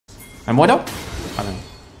¿Me muero? Vale.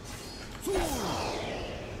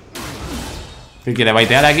 ¿Qué quiere?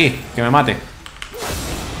 ¿Baitear aquí? Que me mate.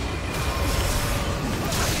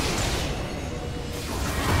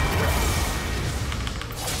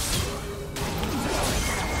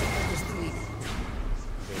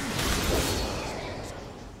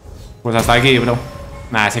 Pues hasta aquí, bro.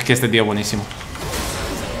 Nada, si es que este tío es buenísimo.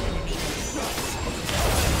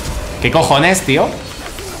 ¿Qué cojones, tío?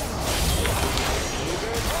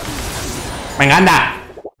 ¡Venga, anda!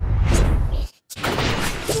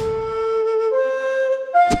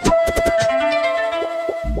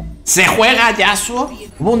 Se juega YASUO.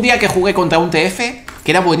 Hubo un día que jugué contra un TF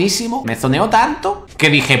que era buenísimo. Me zoneó tanto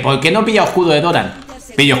que dije, ¿por qué no pilla escudo de Doran?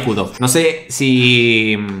 Pillo escudo. No sé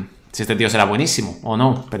si este tío será buenísimo o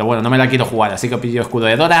no, pero bueno, no me la quiero jugar, así que pillo escudo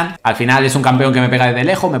de Doran. Al final es un campeón que me pega desde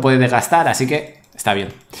lejos, me puede desgastar, así que está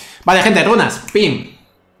bien. Vale, gente, runas, pim.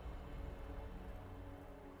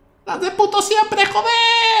 ¡Las de puto siempre,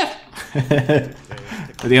 joder!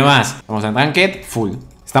 No tiene más. Vamos en ranked, full.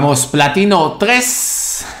 Estamos platino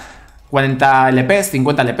 3, 40 LPs,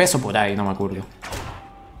 50 LPs o por ahí, no me acuerdo.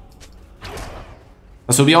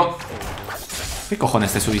 Lo subió. ¿Qué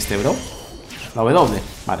cojones te subiste, bro? La W,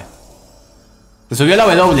 vale. Se subió la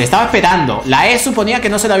W, estaba esperando. La E suponía que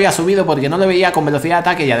no se lo había subido porque no lo veía con velocidad de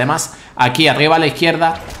ataque. Y además, aquí arriba a la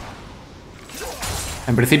izquierda,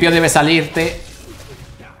 en principio debe salirte.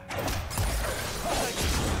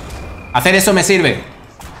 ¿Hacer eso me sirve?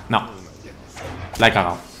 No. La he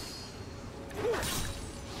cagado.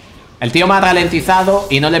 El tío me ha ralentizado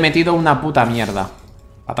y no le he metido una puta mierda.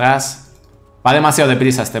 Atrás. Va demasiado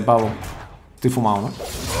deprisa este pavo. Estoy fumado,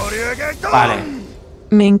 ¿no? Vale.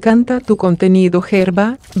 Me encanta tu contenido,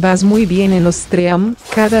 Gerva, vas muy bien en los stream,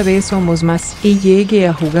 cada vez somos más, y llegué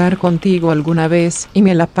a jugar contigo alguna vez, y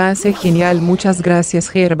me la pasé genial, muchas gracias,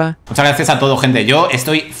 Gerva. Muchas gracias a todo, gente, yo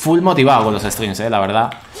estoy full motivado con los streams, la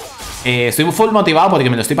verdad. Estoy full motivado porque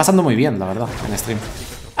me lo estoy pasando muy bien, la verdad, en stream.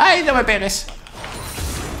 ¡Ay, no me pegues!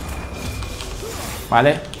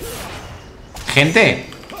 Vale. Gente,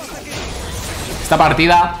 esta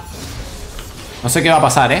partida no sé qué va a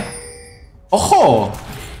pasar, ¡ojo!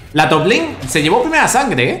 La top lane se llevó primera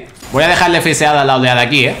sangre, Voy a dejarle friseada a la oleada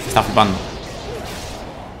aquí, Está flipando.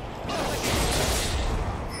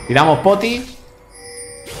 Tiramos poti.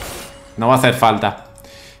 No va a hacer falta.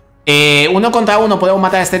 1 contra 1, ¿podemos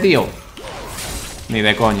matar a este tío? Ni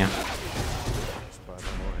de coña.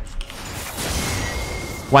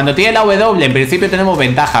 Cuando tiene la W, en principio tenemos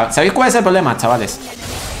ventaja. ¿Sabéis cuál es el problema, chavales?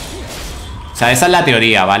 O sea, esa es la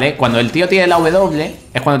teoría, ¿vale? Cuando el tío tiene la W,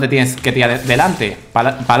 es cuando te tienes que tirar delante,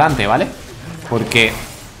 para adelante, ¿vale? Porque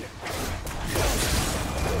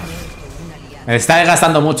me está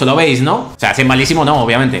desgastando mucho, ¿lo veis, no? O sea, si es malísimo, no,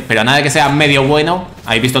 obviamente. Pero nada de que sea medio bueno.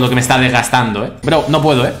 Habéis visto lo que me está desgastando, Bro, no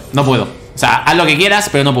puedo, no puedo. O sea, haz lo que quieras,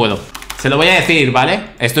 pero no puedo. Se lo voy a decir,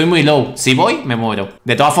 ¿vale? Estoy muy low. Si voy, me muero.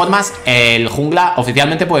 De todas formas, el jungla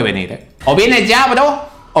oficialmente puede venir, O vienes ya, bro,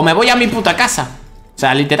 o me voy a mi puta casa. O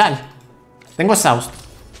sea, literal. Tengo exhaust.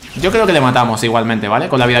 Yo creo que le matamos igualmente, ¿vale?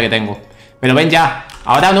 Con la vida que tengo. Pero ven ya.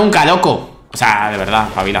 Ahora o nunca, loco. O sea, de verdad,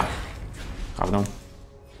 pavila. Cabrón.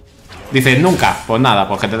 Dices nunca. Pues nada,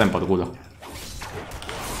 pues que te den por culo.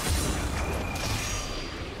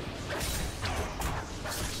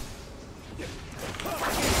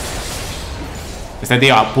 Este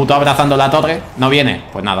tío, puto abrazando la torre. No viene,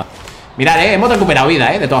 pues nada. Mirad, hemos recuperado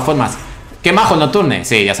vida, de todas formas. ¿Qué majo nocturne?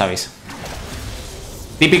 Sí, ya sabéis.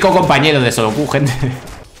 Típico compañero de solo Q, gente.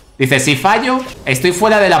 Dice, si fallo, estoy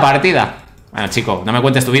fuera de la partida. Bueno, chico, no me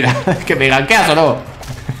cuentes tu vida. Que me ganqueas o no.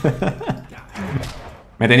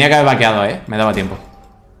 Me tenía que haber vaqueado, me daba tiempo.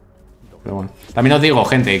 Pero bueno. También os digo,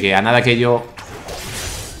 gente, que a nada que yo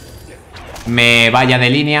me vaya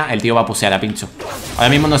de línea, el tío va a pusear a pincho. Ahora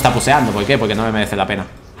mismo no está puseando, ¿por qué? Porque no me merece la pena.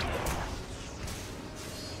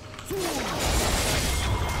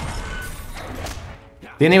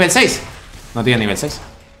 ¿Tiene nivel 6? No tiene nivel 6.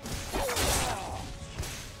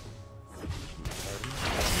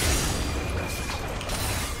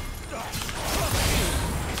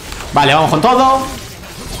 Vale, vamos con todo.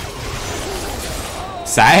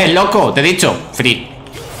 ¿Sabes, loco? Te he dicho, free.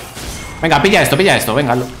 Venga, pilla esto,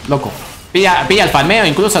 venga, loco. Pilla el farmeo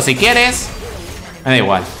incluso si quieres. Me da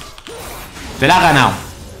igual. Te la has ganado.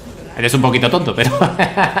 Eres un poquito tonto, pero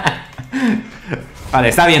vale,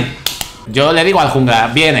 está bien. Yo le digo al jungla,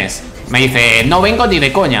 vienes. Me dice, no vengo ni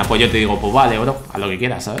de coña. Pues yo te digo, pues vale, bro, haz lo que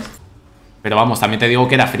quieras, ¿sabes? Pero vamos, también te digo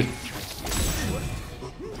que era free.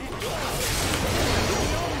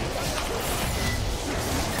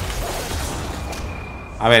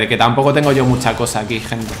 A ver, que tampoco tengo yo mucha cosa aquí,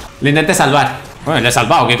 gente. Le intenté salvar. Bueno, le he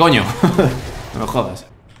salvado, ¿qué coño? No me jodas.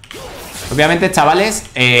 Obviamente, chavales,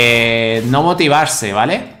 no motivarse,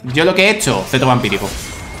 ¿vale? Yo lo que he hecho, cetro vampírico.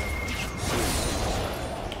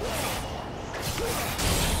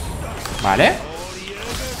 Vale.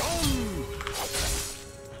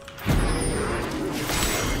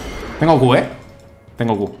 Tengo Q, ¿eh?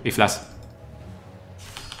 Tengo Q y flash.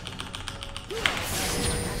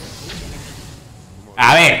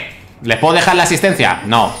 A ver, ¿les puedo dejar la asistencia?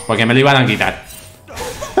 No, porque me lo iban a quitar.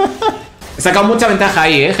 He sacado mucha ventaja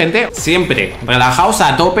ahí, gente. Siempre relajaos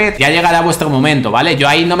a tope. Ya llegará vuestro momento, ¿vale? Yo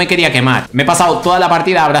ahí no me quería quemar. Me he pasado toda la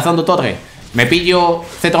partida abrazando torre. Me pillo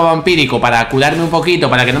cetro vampírico para curarme un poquito,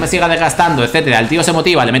 para que no me siga desgastando, etcétera. El tío se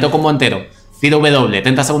motiva, le meto combo entero. Tiro W,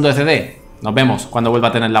 30 segundos de CD. Nos vemos cuando vuelva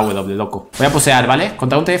a tener la W, loco. Voy a pusear, ¿vale?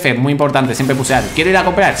 Contra un TF, muy importante, siempre pusear. ¿Quiero ir a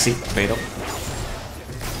comprar? Sí, pero...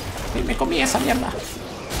 Y me comí esa mierda.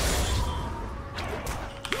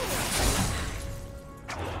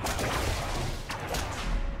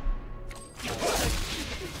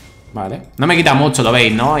 Vale. No me quita mucho, lo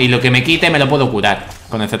veis, ¿no? Y lo que me quite me lo puedo curar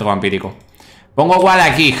con el cetro vampírico. Pongo guard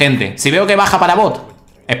aquí, gente. Si veo que baja para bot,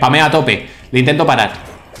 spameo a tope. Le intento parar,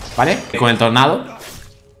 ¿vale? Con el tornado.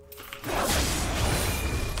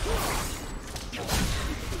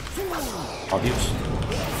 Oh, Dios.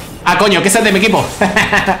 Ah, coño, que es el de mi equipo.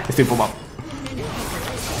 Estoy fumado.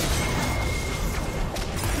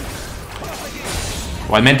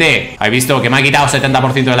 Igualmente, habéis visto que me ha quitado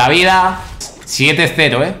 70% de la vida.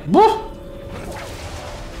 7-0, ¿eh? ¡Buf!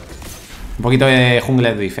 Un poquito de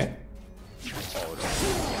jungla de diff, ¿eh?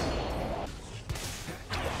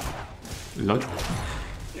 LOL.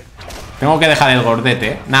 Tengo que dejar el gordete,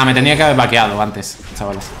 ¿eh? Nada, me tenía que haber vaqueado antes,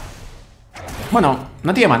 chavales. Bueno,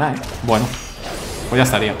 no tiene maná, ¿eh? Bueno, pues ya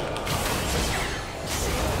estaría.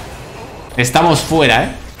 Estamos fuera,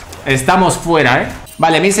 ¿eh? Estamos fuera, ¿eh?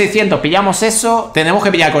 Vale, 1600, pillamos eso. Tenemos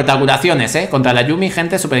que pillar cortacuraciones, ¿eh? Contra la Yumi,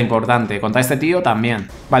 gente, súper importante. Contra este tío también.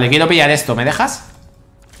 Vale, quiero pillar esto, ¿me dejas?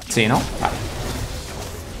 Sí, ¿no? Vale.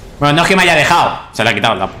 Bueno, no es que me haya dejado. Se le ha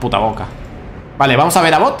quitado la puta boca. Vale, vamos a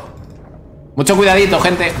ver a bot. Mucho cuidadito,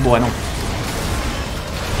 gente. Bueno.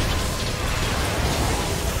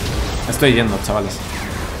 Estoy yendo, chavales.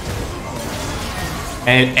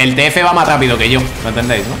 El TF va más rápido que yo, ¿lo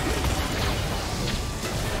entendéis, no?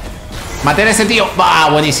 Maté a ese tío. ¡Bah!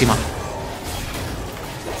 Buenísima.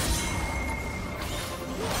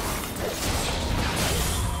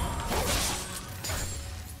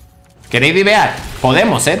 ¿Queréis divear?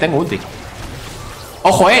 Podemos, tengo ulti.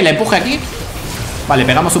 Ojo, le empuje aquí. Vale,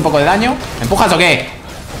 pegamos un poco de daño. ¿Empujas o qué?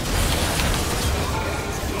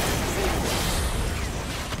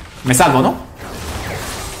 Me salvo, ¿no?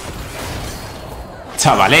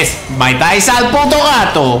 Chavales, matáis al puto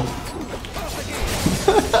gato.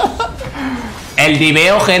 El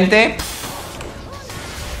diveo, gente.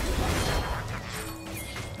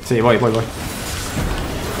 Sí, voy.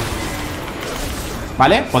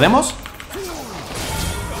 Vale, ¿podemos?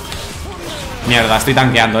 Mierda, estoy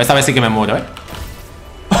tanqueando. Esta vez sí que me muero,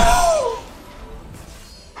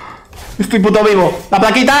 Estoy puto vivo. La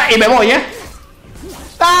plaquita y me voy,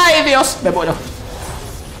 ¡Ay, Dios! Me muero.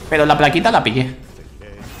 Pero la plaquita la pillé.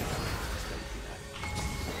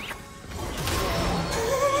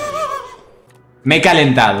 Me he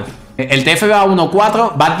calentado. El TF va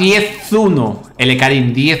 1-4, va 10-1. El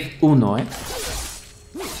Ekarin 10-1,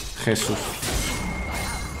 Jesús.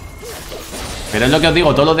 Pero es lo que os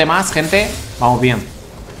digo, todos los demás, gente, vamos bien.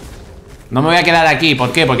 No me voy a quedar aquí,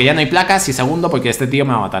 ¿por qué? Porque ya no hay placas y segundo, porque este tío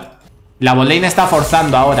me va a matar. La botlane está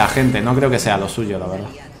forzando ahora, gente. No creo que sea lo suyo, la verdad.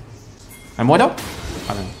 ¿Me muero?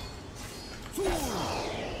 Vale.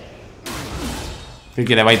 ¿Qué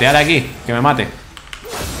quiere? ¿Baitear aquí? Que me mate.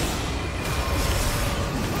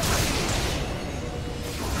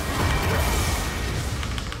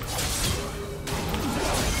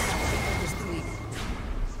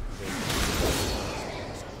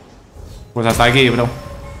 Pues hasta aquí, bro.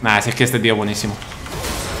 Nada, si es que este tío es buenísimo.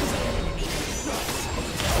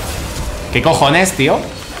 ¿Qué cojones, tío?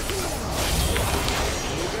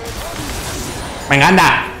 Venga,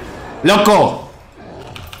 anda. ¡Loco!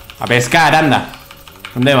 A pescar, anda.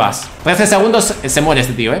 ¿Dónde vas? 13 segundos se muere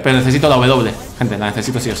este tío, pero necesito la W. Gente, la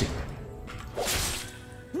necesito sí o sí.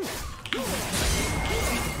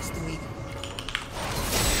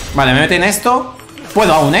 Vale, me meten esto.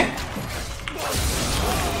 Puedo aún,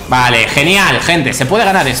 Vale, genial, gente. Se puede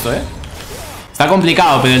ganar esto, Está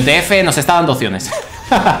complicado, pero el TF nos está dando opciones.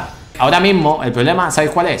 Ahora mismo, el problema,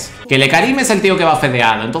 ¿sabéis cuál es? Que el Ekarim es el tío que va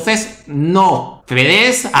fedeado. Entonces, no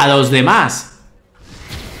fedees a los demás.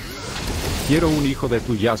 Quiero un hijo de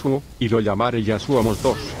tu YASUO y lo llamaré YASUO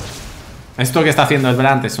 2. Esto que está haciendo el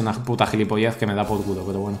Brand es una puta gilipollez que me da por culo,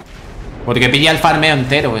 pero bueno. Porque pilla el farmeo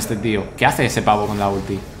entero este tío. ¿Qué hace ese pavo con la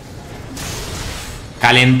ulti?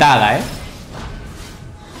 Calentada, ¿eh?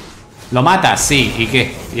 ¿Lo matas? Sí. ¿Y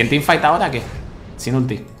qué? ¿Y en teamfight ahora qué? Sin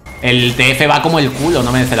ulti. El TF va como el culo.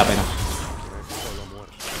 No merece la pena.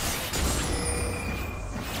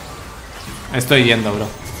 Estoy yendo, bro.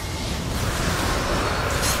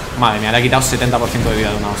 Madre mía, le ha quitado 70% de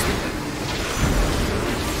vida de una hostia.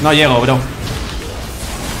 No llego, bro.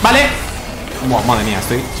 Vale. Buah, madre mía,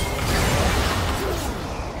 estoy...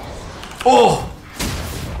 ¡Oh!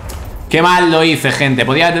 Qué mal lo hice, gente.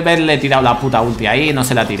 Podría haberle tirado la puta ulti ahí. No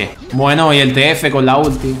se la tiré. Bueno, y el TF con la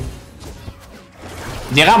ulti.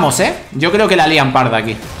 Llegamos, ¿eh? Yo creo que la lían parda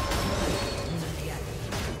aquí.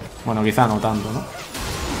 Bueno, quizá no tanto, ¿no?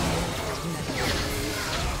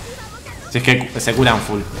 Si es que se curan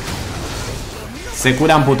full. Se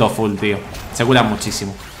curan puto full, tío. Se curan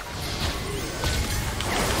muchísimo.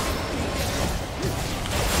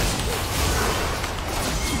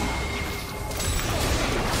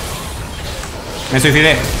 Me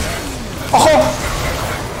suicidé. ¡Ojo!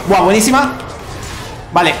 Buah, buenísima.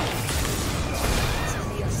 Vale.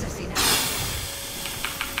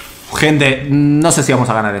 Gente, no sé si vamos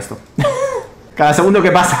a ganar esto. Cada segundo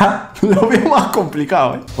que pasa lo veo más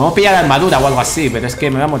complicado, ¿eh? Vamos a pillar armadura o algo así, pero es que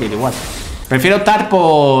me voy a morir igual. Prefiero optar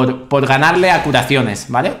por ganarle a curaciones,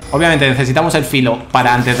 ¿vale? Obviamente necesitamos el filo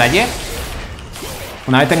para antes de ayer.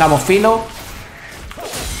 Una vez tengamos filo,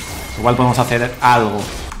 igual podemos hacer algo.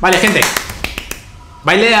 Vale, gente.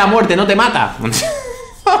 Baile de la muerte, no te mata.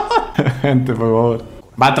 Gente, por favor.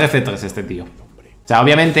 Va 13-3 este tío. O sea,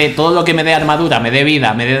 obviamente todo lo que me dé armadura, me dé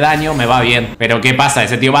vida, me dé daño, me va bien. Pero ¿qué pasa?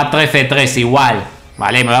 Ese tío va 13-3 igual.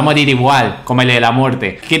 Vale, me va a morir igual. Cómele la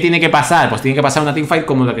muerte. ¿Qué tiene que pasar? Pues tiene que pasar una teamfight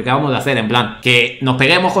como lo que acabamos de hacer. En plan, que nos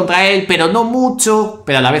peguemos contra él, pero no mucho.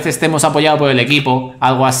 Pero a la vez estemos apoyados por el equipo.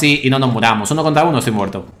 Algo así y no nos muramos. 1 contra 1 estoy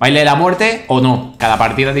muerto. Baile de la muerte o no. Cada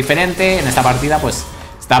partida es diferente. En esta partida pues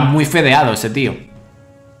está muy fedeado ese tío.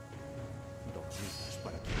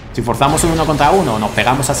 Si forzamos un 1 contra 1, nos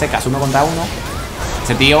pegamos a secas 1 contra 1,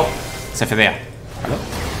 ese tío se fedea, ¿vale?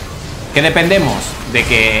 ¿Qué dependemos? De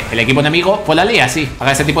que el equipo enemigo pues la lía así,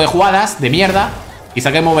 haga ese tipo de jugadas de mierda y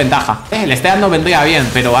saquemos ventaja. El Steam nos vendría bien,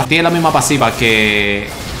 pero tiene la misma pasiva que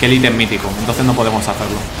el ítem mítico, entonces no podemos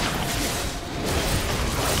hacerlo.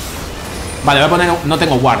 Vale, voy a poner... No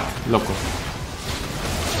tengo ward, loco.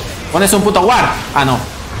 ¿Pones un puto ward? Ah, no.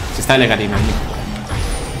 Si está el Ecarim aquí.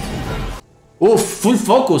 Uf, full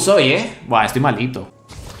focus hoy, Buah, estoy malito.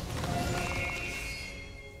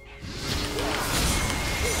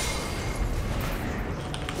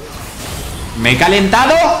 ¿Me he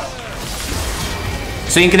calentado?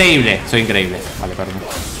 Soy increíble, soy increíble. Vale, perdón.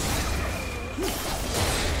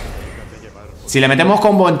 Si le metemos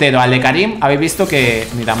combo entero al Ecarim, habéis visto que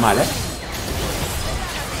ni tan mal,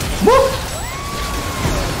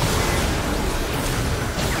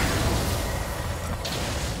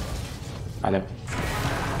 Vale.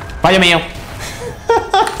 Fallo mío.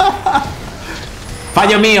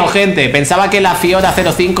 Fallo mío, gente. Pensaba que la Fiora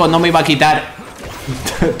 05 no me iba a quitar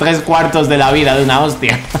 3/4 de la vida de una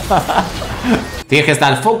hostia. Tienes que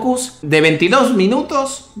estar focus de 22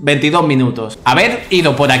 minutos. 22 minutos. Haber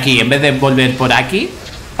ido por aquí en vez de volver por aquí.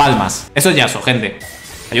 Palmas. Eso es YASUO, gente.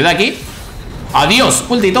 Ayuda aquí. Adiós.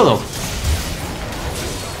 Ulti y todo.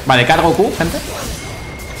 Vale, cargo Q, gente.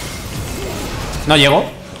 No llego.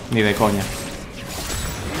 Ni de coña.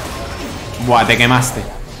 Buah, te quemaste.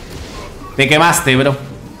 Te quemaste, bro.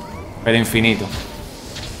 Pero infinito.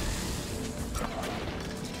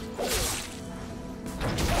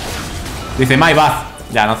 Dice my bad.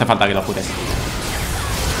 Ya, no hace falta que lo jures.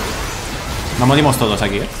 Nos morimos todos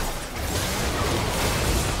aquí,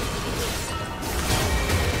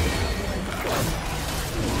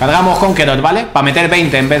 Cargamos Conqueror, ¿vale? Para meter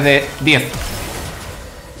 20 en vez de 10.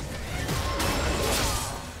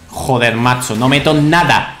 Joder, macho, no meto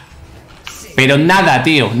nada. Pero nada,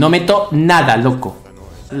 tío. No meto nada, loco.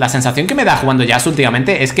 La sensación que me da jugando YASUO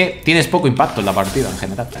últimamente es que tienes poco impacto en la partida en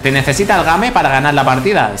general. ¿Te necesita el game para ganar la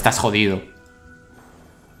partida? Estás jodido.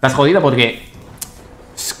 Estás jodido porque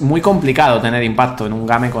es muy complicado tener impacto en un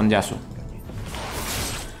game con YASUO.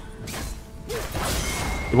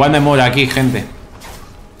 Igual me muero aquí, gente.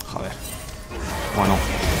 Joder. Bueno.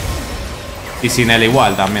 Y sin él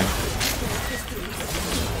igual también.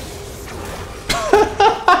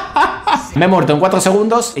 Me he muerto en 4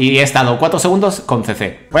 segundos y he estado 4 segundos con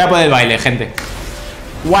CC. Voy a poner baile, gente.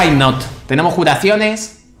 Why not? Tenemos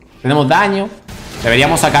curaciones, tenemos daño.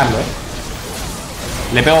 Deberíamos sacarlo,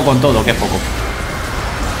 Le pego con todo, que es poco.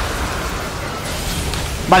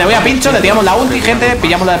 Vale, voy a pincho, le tiramos la ulti, gente.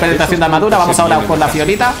 Pillamos la penetración de armadura. Vamos ahora por la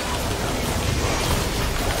fiorita.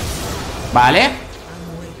 Vale.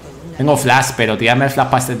 Tengo flash, pero tirarme el flash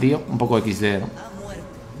para este tío, un poco XD, ¿no?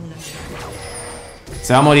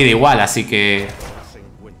 Se va a morir igual, así que...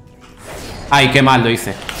 Ay, qué mal lo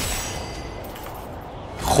hice.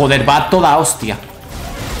 Joder, va toda hostia.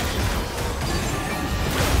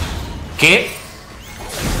 ¿Qué?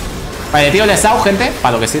 Vale, tío, les hago, gente,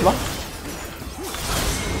 para lo que sirva.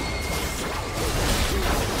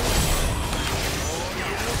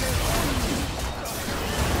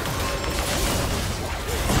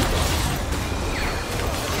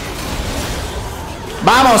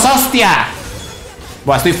 ¡Vamos, hostia!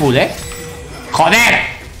 Buah, estoy full, ¡joder!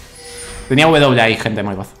 Tenía W ahí, gente,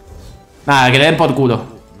 muy voz. Nada, que le den por culo.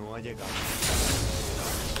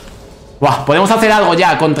 Buah, podemos hacer algo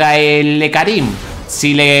ya contra el Karim.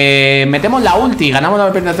 Si le metemos la ulti y ganamos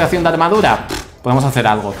la penetración de armadura, podemos hacer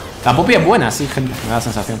algo. La Poppy es buena, sí, gente, me da la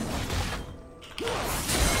sensación.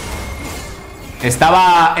 He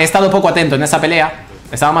estado poco atento en esa pelea.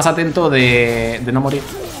 Estaba más atento de no morir.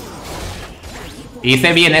 Y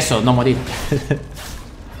hice bien eso, no morir.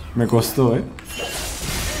 Me costó,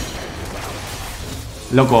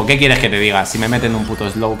 Loco, ¿qué quieres que te diga? Si me meten un puto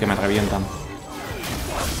slow que me revientan.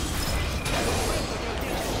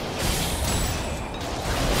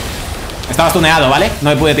 Estaba stuneado, ¿vale? No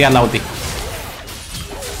me pude tirar la ulti.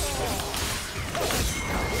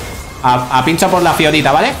 A pincha por la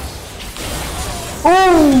fiorita, ¿vale?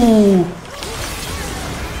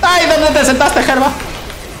 ¡Ay! ¿Dónde te sentaste, Gerva?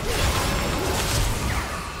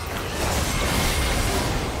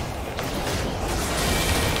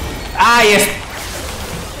 ¡Ay!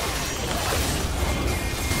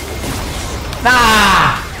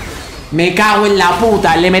 ¡Ah! Me cago en la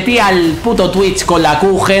puta. Le metí al puto Twitch con la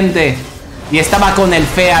Q, gente. Y estaba con el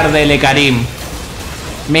fear de Karim.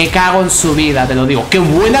 Me cago en su vida, te lo digo. ¡Qué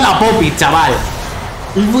buena la Poppy, chaval!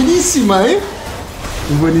 Es buenísima,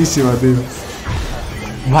 Es buenísima, tío.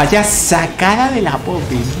 Vaya sacada de la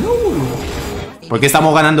Poppy. ¿Por qué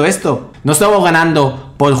estamos ganando esto? No estamos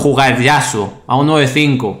ganando por jugar YASUO a un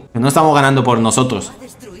 9-5. No estamos ganando por nosotros.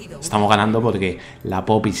 Estamos ganando porque la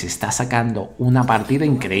Poppy se está sacando una partida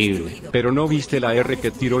increíble. ¿Pero no viste la R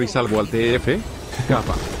que tiró y salvó al TF?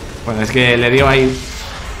 Capa. Bueno, es que le dio ahí.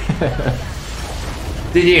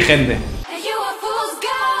 GG, gente.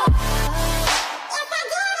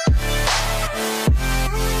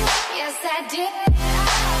 Yes, I did.